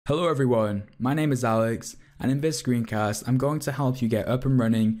Hello everyone, my name is Alex, and in this screencast I'm going to help you get up and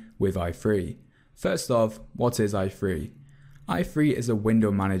running with i3. First off, what is i3? i3 is a window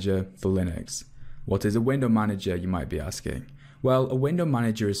manager for Linux. What is a window manager, you might be asking? Well, a window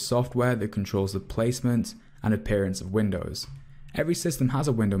manager is software that controls the placement and appearance of windows. Every system has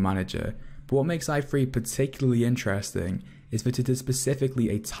a window manager, but what makes i3 particularly interesting is that it is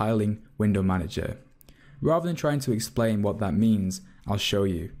specifically a tiling window manager. Rather than trying to explain what that means, I'll show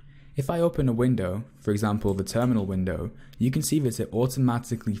you. If I open a window, for example the terminal window, you can see that it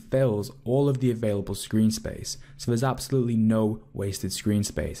automatically fills all of the available screen space, so there's absolutely no wasted screen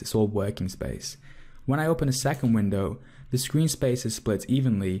space, it's all working space. When I open a second window, the screen space is split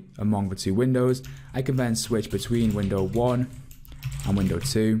evenly among the two windows. I can then switch between window 1 and window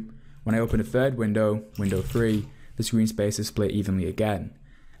 2. When I open a third window, window 3, the screen space is split evenly again.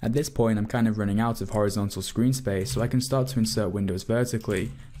 At this point, I'm kind of running out of horizontal screen space, so I can start to insert windows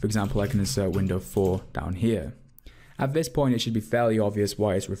vertically. For example, I can insert window 4 down here. At this point, it should be fairly obvious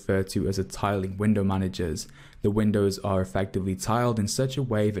why it's referred to as a tiling window managers. The windows are effectively tiled in such a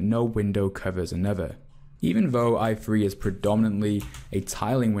way that no window covers another. Even though i3 is predominantly a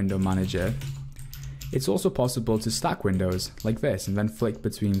tiling window manager, it's also possible to stack windows like this and then flick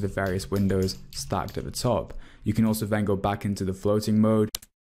between the various windows stacked at the top. You can also then go back into the floating mode.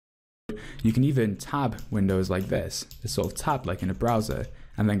 You can even tab windows like this, sort of tab like in a browser,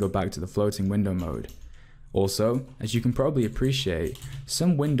 and then go back to the floating window mode. Also, as you can probably appreciate,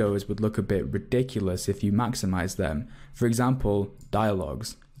 some windows would look a bit ridiculous if you maximize them. For example,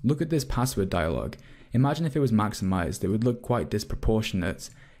 dialogues. Look at this password dialog. Imagine if it was maximized, it would look quite disproportionate.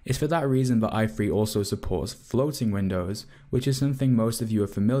 It's for that reason that i3 also supports floating windows, which is something most of you are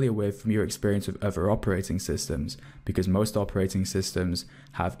familiar with from your experience with other operating systems, because most operating systems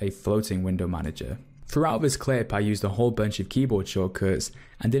have a floating window manager. Throughout this clip, I used a whole bunch of keyboard shortcuts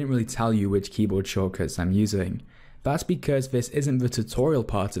and didn't really tell you which keyboard shortcuts I'm using. That's because this isn't the tutorial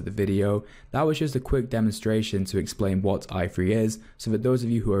part of the video, that was just a quick demonstration to explain what i3 is, so that those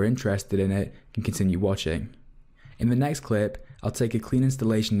of you who are interested in it can continue watching. In the next clip, I'll take a clean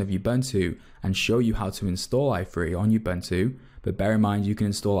installation of Ubuntu and show you how to install i3 on Ubuntu, but bear in mind you can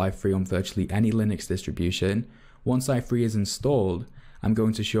install i3 on virtually any Linux distribution. Once i3 is installed, I'm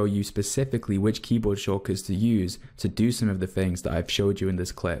going to show you specifically which keyboard shortcuts to use to do some of the things that I've showed you in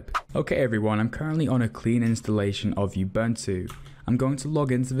this clip. Okay everyone, I'm currently on a clean installation of Ubuntu. I'm going to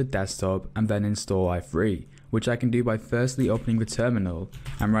log into the desktop and then install i3, which I can do by firstly opening the terminal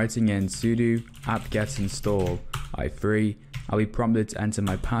and writing in sudo apt-get install i3. I'll be prompted to enter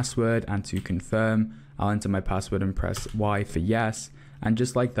my password, and to confirm, I'll enter my password and press Y for yes, and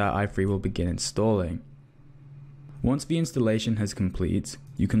just like that i3 will begin installing. Once the installation has complete,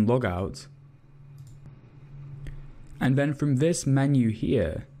 you can log out, and then from this menu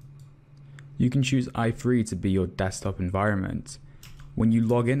here, you can choose i3 to be your desktop environment. When you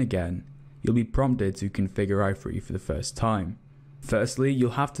log in again, you'll be prompted to configure i3 for the first time. Firstly,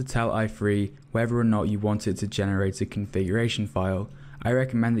 you'll have to tell i3 whether or not you want it to generate a configuration file. I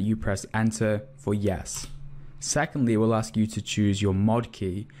recommend that you press enter for yes. Secondly, it will ask you to choose your mod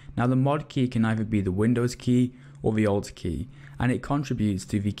key. Now the mod key can either be the Windows key or the Alt key, and it contributes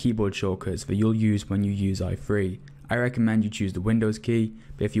to the keyboard shortcuts that you'll use when you use i3. I recommend you choose the Windows key,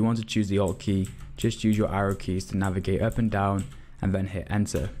 but if you want to choose the Alt key, just use your arrow keys to navigate up and down and then hit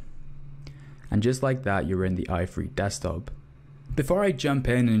enter. And just like that, you're in the i3 desktop. Before I jump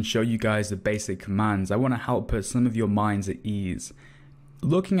in and show you guys the basic commands, I want to help put some of your minds at ease.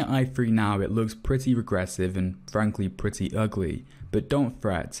 Looking at i3 now, it looks pretty regressive and frankly pretty ugly, but don't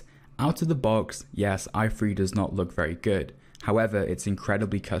fret. Out of the box, yes, i3 does not look very good. However, it's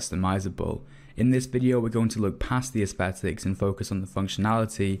incredibly customizable. In this video, we're going to look past the aesthetics and focus on the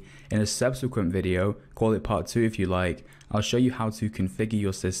functionality. In a subsequent video, call it part 2 if you like, I'll show you how to configure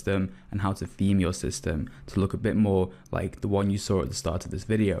your system and how to theme your system to look a bit more like the one you saw at the start of this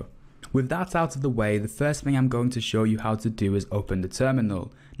video. With that out of the way, the first thing I'm going to show you how to do is open the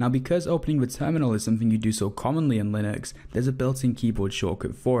terminal. Now because opening the terminal is something you do so commonly in Linux, there's a built-in keyboard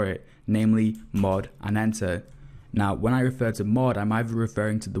shortcut for it, namely mod and enter. Now when I refer to mod, I'm either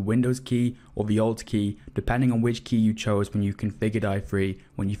referring to the Windows key or the Alt key, depending on which key you chose when you configured i3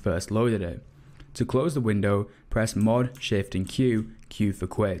 when you first loaded it. To close the window, press mod, shift and Q, Q for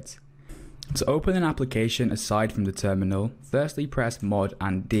quit. To open an application aside from the terminal, firstly press mod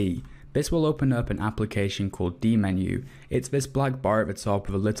and D. This will open up an application called D menu. It's this black bar at the top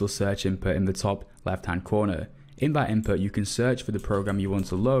with a little search input in the top left hand corner. In that input you can search for the program you want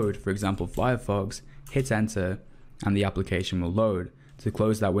to load, for example Firefox, hit enter, and the application will load. To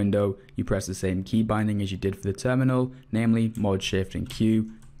close that window, you press the same key binding as you did for the terminal, namely mod shift and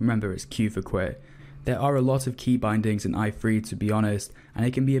Q, remember it's Q for quit. There are a lot of key bindings in i3 to be honest, and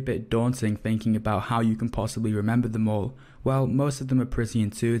it can be a bit daunting thinking about how you can possibly remember them all. Well, most of them are pretty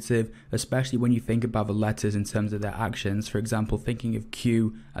intuitive, especially when you think about the letters in terms of their actions, for example thinking of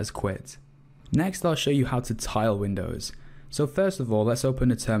Q as quit. Next I'll show you how to tile windows. So first of all, let's open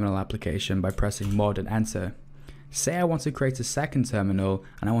a terminal application by pressing Mod and Enter. Say I want to create a second terminal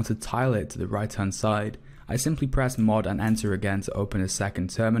and I want to tile it to the right hand side. I simply press Mod and Enter again to open a second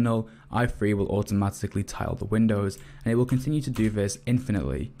terminal. i3 will automatically tile the windows and it will continue to do this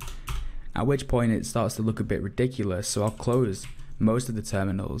infinitely. At which point it starts to look a bit ridiculous, so I'll close most of the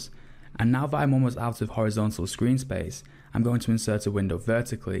terminals. And now that I'm almost out of horizontal screen space, I'm going to insert a window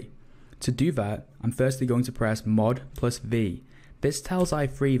vertically. To do that, I'm firstly going to press Mod plus V. This tells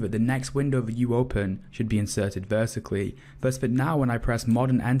i3 that the next window that you open should be inserted vertically, thus that now when I press Mod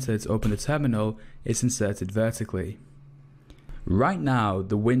and Enter to open the terminal, it's inserted vertically. Right now,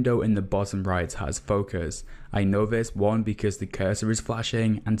 the window in the bottom right has focus. I know this, 1 because the cursor is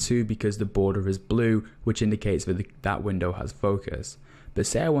flashing, and 2 because the border is blue, which indicates that that window has focus. But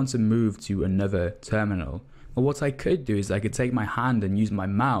say I want to move to another terminal. Well, what I could do is I could take my hand and use my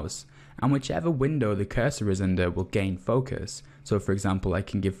mouse, and whichever window the cursor is under will gain focus. So for example, I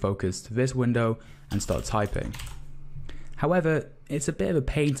can give focus to this window and start typing. However, it's a bit of a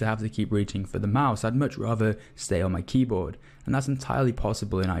pain to have to keep reaching for the mouse. I'd much rather stay on my keyboard, and that's entirely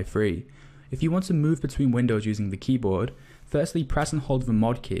possible in i3. If you want to move between windows using the keyboard, firstly press and hold the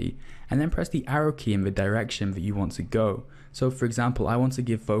Mod key, and then press the arrow key in the direction that you want to go. So for example, I want to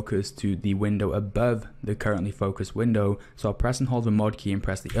give focus to the window above the currently focused window, so I'll press and hold the Mod key and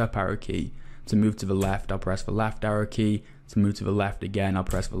press the up arrow key. To move to the left, I'll press the left arrow key. To move to the left again, I'll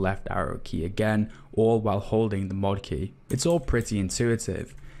press the left arrow key again, all while holding the Mod key. It's all pretty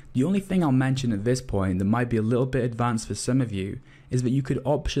intuitive. The only thing I'll mention at this point that might be a little bit advanced for some of you is that you could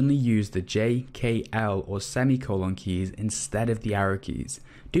optionally use the J, K, L or semicolon keys instead of the arrow keys.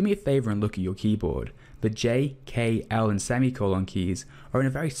 Do me a favor and look at your keyboard. The J, K, L and semicolon keys are in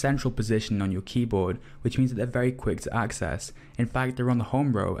a very central position on your keyboard, which means that they're very quick to access. In fact, they're on the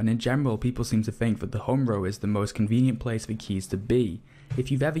home row, and in general people seem to think that the home row is the most convenient place for keys to be. If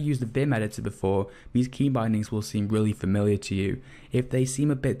you've ever used a Vim editor before, these key bindings will seem really familiar to you. If they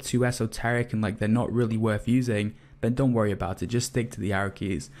seem a bit too esoteric and like they're not really worth using, then don't worry about it, just stick to the arrow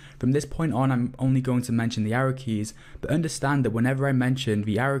keys. From this point on, I'm only going to mention the arrow keys, but understand that whenever I mention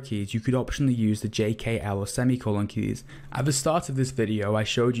the arrow keys, you could optionally use the J, K, L or semicolon keys. At the start of this video, I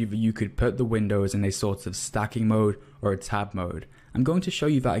showed you that you could put the windows in a sort of stacking mode or a tab mode. I'm going to show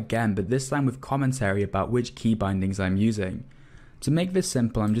you that again, but this time with commentary about which key bindings I'm using. To make this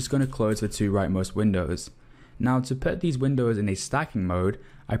simple, I'm just going to close the two rightmost windows. Now to put these windows in a stacking mode,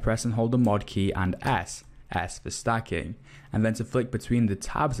 I press and hold the Mod key and S for stacking, and then to flick between the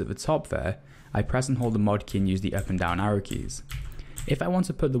tabs at the top there, I press and hold the Mod key and use the up and down arrow keys. If I want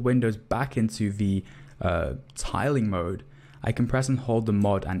to put the windows back into the tiling mode, I can press and hold the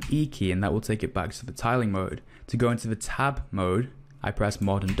Mod and E key and that will take it back to the tiling mode. To go into the tab mode, I press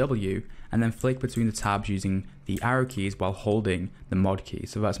Mod and W and then flick between the tabs using the arrow keys while holding the Mod key.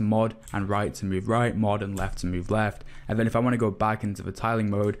 So that's Mod and right to move right, Mod and left to move left, and then if I want to go back into the tiling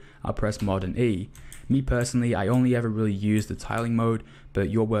mode, I'll press Mod and E. Me personally, I only ever really use the tiling mode, but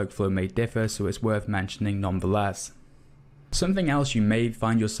your workflow may differ, so it's worth mentioning nonetheless. Something else you may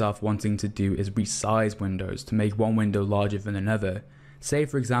find yourself wanting to do is resize windows to make one window larger than another. Say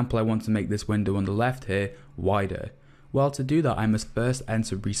for example I want to make this window on the left here wider. Well, to do that I must first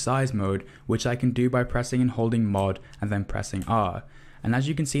enter resize mode, which I can do by pressing and holding Mod and then pressing R. And as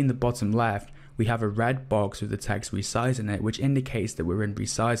you can see in the bottom left, we have a red box with the text resize in it, which indicates that we're in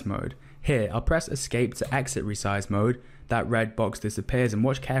resize mode. Here, I'll press escape to exit resize mode, that red box disappears, and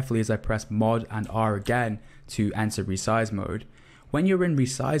watch carefully as I press Mod and R again to enter resize mode. When you're in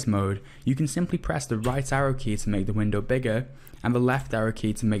resize mode, you can simply press the right arrow key to make the window bigger and the left arrow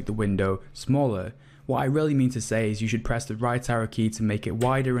key to make the window smaller. What I really mean to say is you should press the right arrow key to make it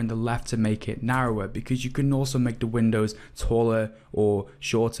wider and the left to make it narrower, because you can also make the windows taller or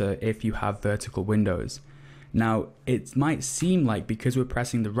shorter if you have vertical windows. Now, it might seem like because we're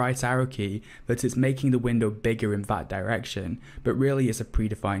pressing the right arrow key that it's making the window bigger in that direction, but really it's a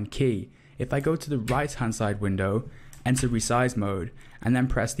predefined key. If I go to the right hand side window, enter resize mode, and then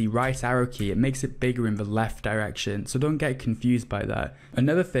press the right arrow key, it makes it bigger in the left direction, so don't get confused by that.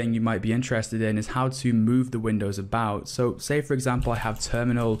 Another thing you might be interested in is how to move the windows about. So say for example I have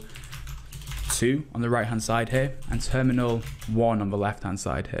terminal 2 on the right hand side here and terminal 1 on the left hand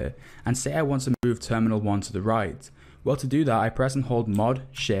side here, and say I want to move terminal 1 to the right. Well, to do that I press and hold Mod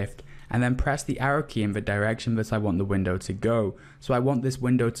Shift and then press the arrow key in the direction that I want the window to go. So I want this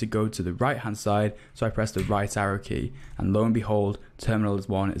window to go to the right hand side, so I press the right arrow key, and lo and behold, terminal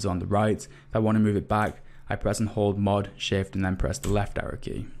 1 is on the right. If I want to move it back, I press and hold Mod, Shift, and then press the left arrow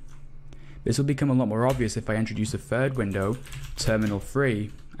key. This will become a lot more obvious if I introduce a third window, terminal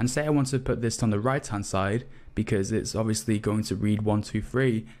 3, and say I want to put this on the right hand side, because it's obviously going to read 1, 2,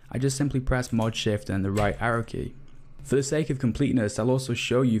 3, I just simply press Mod, Shift, and the right arrow key. For the sake of completeness, I'll also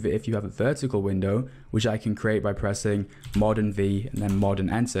show you that if you have a vertical window, which I can create by pressing Mod and V and then Mod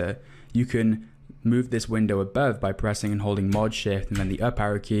and Enter, you can move this window above by pressing and holding Mod, Shift, and then the up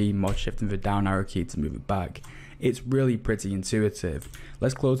arrow key, Mod, Shift, and the down arrow key to move it back. It's really pretty intuitive.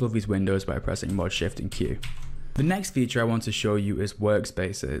 Let's close all these windows by pressing Mod, Shift, and Q. The next feature I want to show you is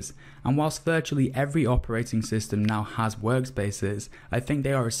workspaces, and whilst virtually every operating system now has workspaces, I think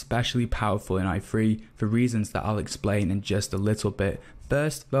they are especially powerful in i3 for reasons that I'll explain in just a little bit.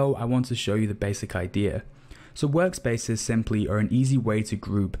 First though, I want to show you the basic idea. So workspaces simply are an easy way to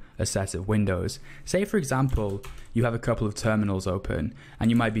group a set of windows. Say for example, you have a couple of terminals open and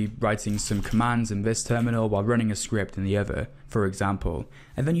you might be writing some commands in this terminal while running a script in the other, for example.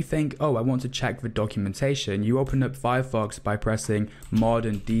 And then you think, oh, I want to check the documentation. You open up Firefox by pressing Mod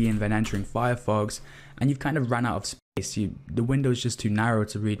and D and then entering Firefox, and you've kind of ran out of space. The window is just too narrow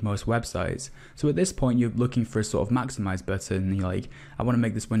to read most websites. So at this point, you're looking for a sort of maximize button and you're like, I want to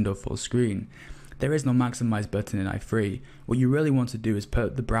make this window full screen. There is no maximize button in i3. What you really want to do is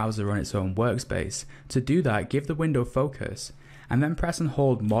put the browser on its own workspace. To do that, give the window focus, and then press and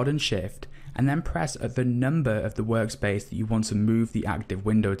hold Mod and Shift, and then press the number of the workspace that you want to move the active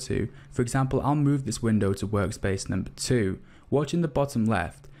window to. For example, I'll move this window to workspace number 2. Watch in the bottom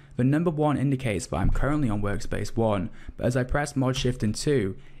left. The number 1 indicates that I'm currently on workspace 1, but as I press Mod, Shift, and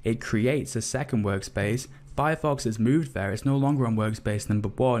 2, it creates a second workspace. Firefox has moved there, it's no longer on workspace number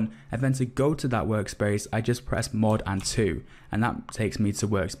 1, and then to go to that workspace, I just press Mod and 2, and that takes me to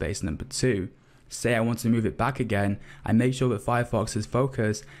workspace number 2. Say I want to move it back again, I make sure that Firefox is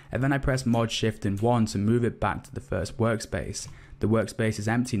focused, and then I press Mod, Shift, and 1 to move it back to the first workspace. The workspace is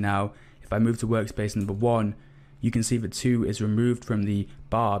empty now. If I move to workspace number 1, you can see that 2 is removed from the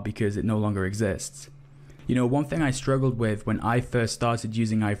bar because it no longer exists. You know, one thing I struggled with when I first started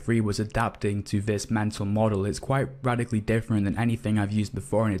using i3 was adapting to this mental model. It's quite radically different than anything I've used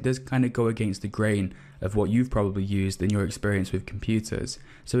before, and it does kind of go against the grain of what you've probably used in your experience with computers.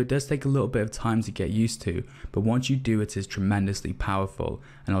 So it does take a little bit of time to get used to, but once you do, it is tremendously powerful,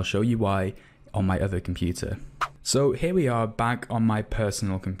 and I'll show you why on my other computer. So here we are back on my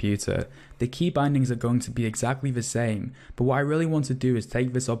personal computer. The key bindings are going to be exactly the same, but what I really want to do is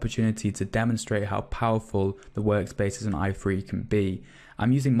take this opportunity to demonstrate how powerful the workspaces on i3 can be.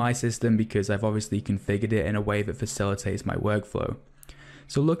 I'm using my system because I've obviously configured it in a way that facilitates my workflow.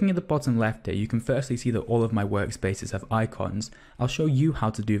 So looking at the bottom left here, you can firstly see that all of my workspaces have icons. I'll show you how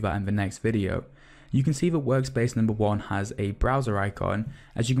to do that in the next video. You can see that workspace number 1 has a browser icon.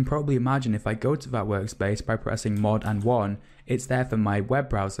 As you can probably imagine, if I go to that workspace by pressing Mod and 1, it's there for my web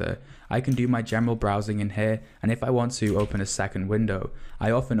browser. I can do my general browsing in here, and if I want to open a second window,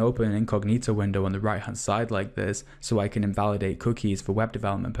 I often open an incognito window on the right hand side like this, so I can invalidate cookies for web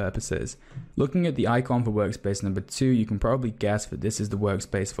development purposes. Looking at the icon for workspace number 2, you can probably guess that this is the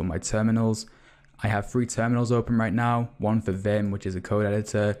workspace for my terminals. I have 3 terminals open right now, one for Vim, which is a code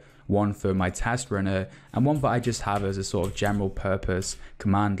editor, one for my test runner, and one that I just have as a sort of general purpose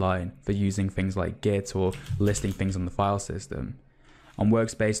command line for using things like Git or listing things on the file system. On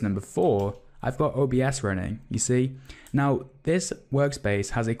workspace number 4, I've got OBS running, you see? Now, this workspace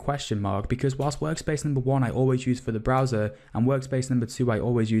has a question mark because whilst workspace number 1 I always use for the browser, and workspace number 2 I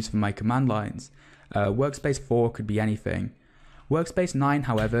always use for my command lines, workspace 4 could be anything. Workspace 9,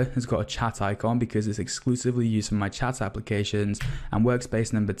 however, has got a chat icon because it's exclusively used for my chat applications, and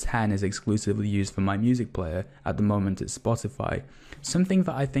workspace number 10 is exclusively used for my music player. At the moment, it's Spotify. Something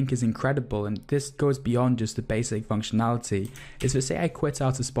that I think is incredible, and this goes beyond just the basic functionality, is that say I quit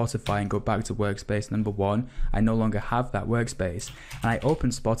out of Spotify and go back to workspace number 1, I no longer have that workspace, and I open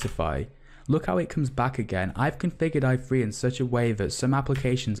Spotify. Look how it comes back again. I've configured i3 in such a way that some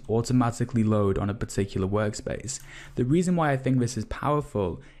applications automatically load on a particular workspace. The reason why I think this is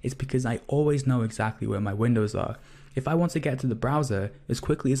powerful is because I always know exactly where my windows are. If I want to get to the browser as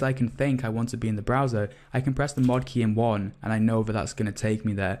quickly as I can think I want to be in the browser, I can press the mod key in 1 and I know that that's going to take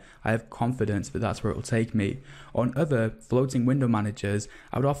me there. I have confidence that that's where it will take me. On other floating window managers,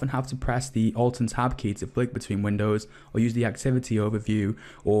 I would often have to press the Alt and Tab key to flick between windows, or use the activity overview,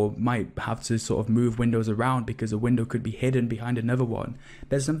 or might have to sort of move windows around because a window could be hidden behind another one.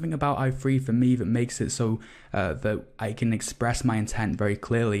 There's something about i3 for me that makes it so that I can express my intent very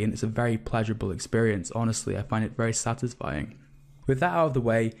clearly, and it's a very pleasurable experience. Honestly, I find it very satisfying. With that out of the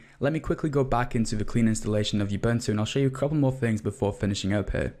way, let me quickly go back into the clean installation of Ubuntu, and I'll show you a couple more things before finishing up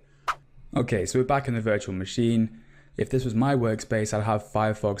here. Okay, so we're back in the virtual machine. If this was my workspace, I'd have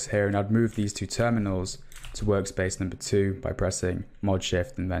Firefox here, and I'd move these two terminals to workspace number 2 by pressing Mod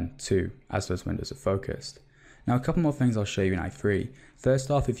Shift and then 2 as those windows are focused. Now, a couple more things I'll show you in i3.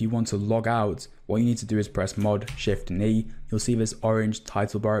 First off, if you want to log out, what you need to do is press Mod, Shift and E. You'll see this orange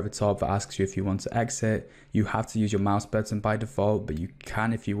title bar at the top that asks you if you want to exit. You have to use your mouse button by default, but you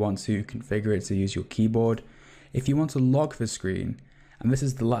can, if you want to, configure it to use your keyboard. If you want to log the screen, and this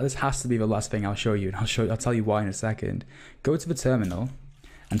has to be the last thing I'll show you, and I'll tell you why in a second. Go to the terminal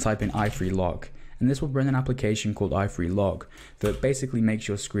and type in i3 log. And this will run an application called i3 log that basically makes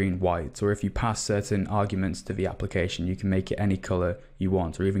your screen white, or if you pass certain arguments to the application, you can make it any color you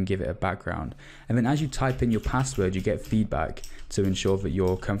want, or even give it a background. And then as you type in your password, you get feedback to ensure that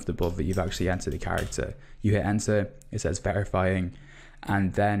you're comfortable that you've actually entered the character. You hit enter, it says verifying,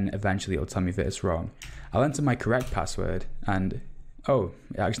 and then eventually it'll tell me that it's wrong. I'll enter my correct password, and oh,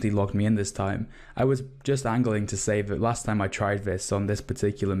 it actually logged me in this time. I was just angling to say that last time I tried this on this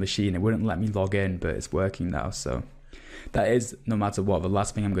particular machine, it wouldn't let me log in, but it's working now. So that is, no matter what, the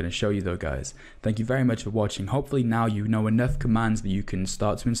last thing I'm going to show you though, guys. Thank you very much for watching. Hopefully now you know enough commands that you can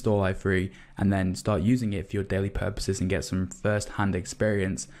start to install i3 and then start using it for your daily purposes and get some first-hand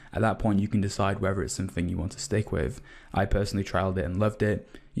experience. At that point, you can decide whether it's something you want to stick with. I personally trialed it and loved it.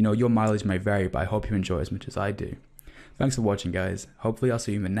 You know, your mileage may vary, but I hope you enjoy as much as I do. Thanks for watching, guys. Hopefully I'll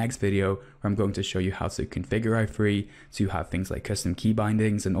see you in the next video where I'm going to show you how to configure i3 to have things like custom key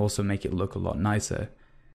bindings and also make it look a lot nicer.